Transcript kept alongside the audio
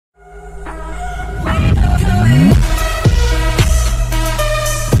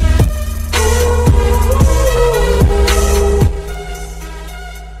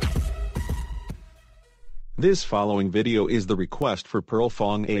This following video is the request for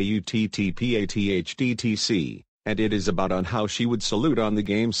Fong AUTTP ATHDTC, and it is about on how she would salute on the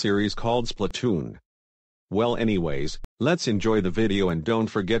game series called Splatoon. Well anyways, let's enjoy the video and don't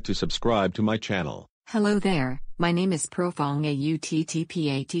forget to subscribe to my channel. Hello there, my name is Fong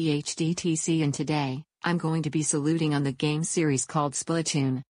AUTTP ATHDTC and today, I'm going to be saluting on the game series called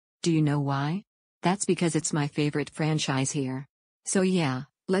Splatoon. Do you know why? That's because it's my favorite franchise here. So yeah,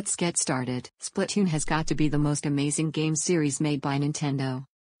 let's get started. Splatoon has got to be the most amazing game series made by Nintendo.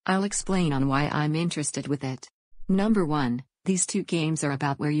 I'll explain on why I'm interested with it. Number 1, these two games are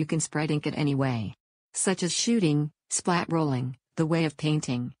about where you can spread ink at any way. Such as shooting, splat rolling, the way of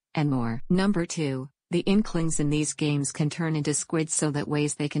painting, and more. Number 2, the inklings in these games can turn into squids so that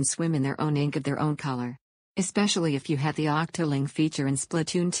ways they can swim in their own ink of their own color. Especially if you have the Octoling feature in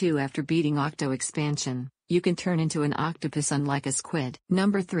Splatoon 2 after beating Octo expansion, you can turn into an octopus unlike a squid.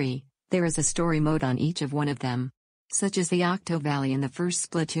 Number 3, there is a story mode on each of one of them. Such as the Octo Valley in the first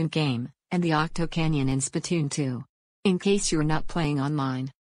Splatoon game, and the Octo Canyon in Splatoon 2. In case you're not playing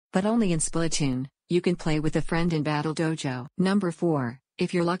online. But only in Splatoon, you can play with a friend in Battle Dojo. Number 4,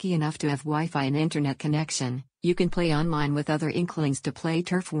 if you're lucky enough to have Wi-Fi and internet connection, you can play online with other Inklings to play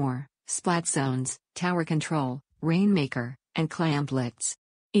Turf War, Splat Zones, Tower Control, Rainmaker, and Clam Blitz.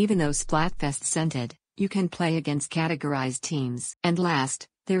 Even though Splatfest's ended, you can play against categorized teams. And last,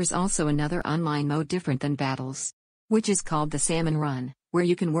 there is also another online mode different than battles, which is called the Salmon Run, where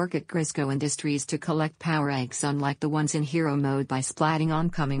you can work at Grisco Industries to collect power eggs unlike the ones in hero mode by splatting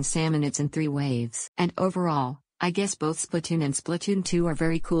oncoming salmonids in 3 waves. And overall, I guess both Splatoon and Splatoon 2 are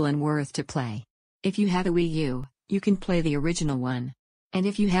very cool and worth to play. If you have a Wii U, you can play the original one. And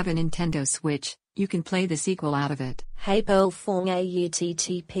if you have a Nintendo Switch, you can play the sequel out of it. Hey Fong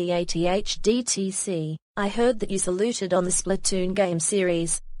AUTTP ATHDTC, I heard that you saluted on the Splatoon game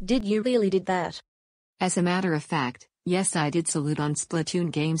series. Did you really did that? As a matter of fact, yes, I did salute on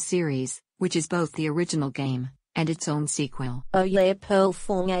Splatoon game series, which is both the original game and its own sequel. Oh yeah,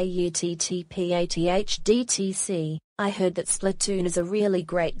 Fong AUTTP ATHDTC, I heard that Splatoon is a really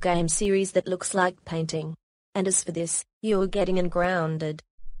great game series that looks like painting. And as for this, you're getting ungrounded.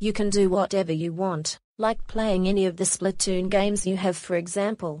 You can do whatever you want, like playing any of the Splatoon games you have, for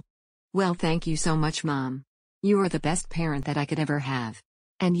example. Well, thank you so much, Mom. You are the best parent that I could ever have.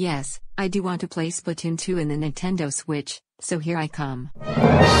 And yes, I do want to play Splatoon 2 in the Nintendo Switch, so here I come.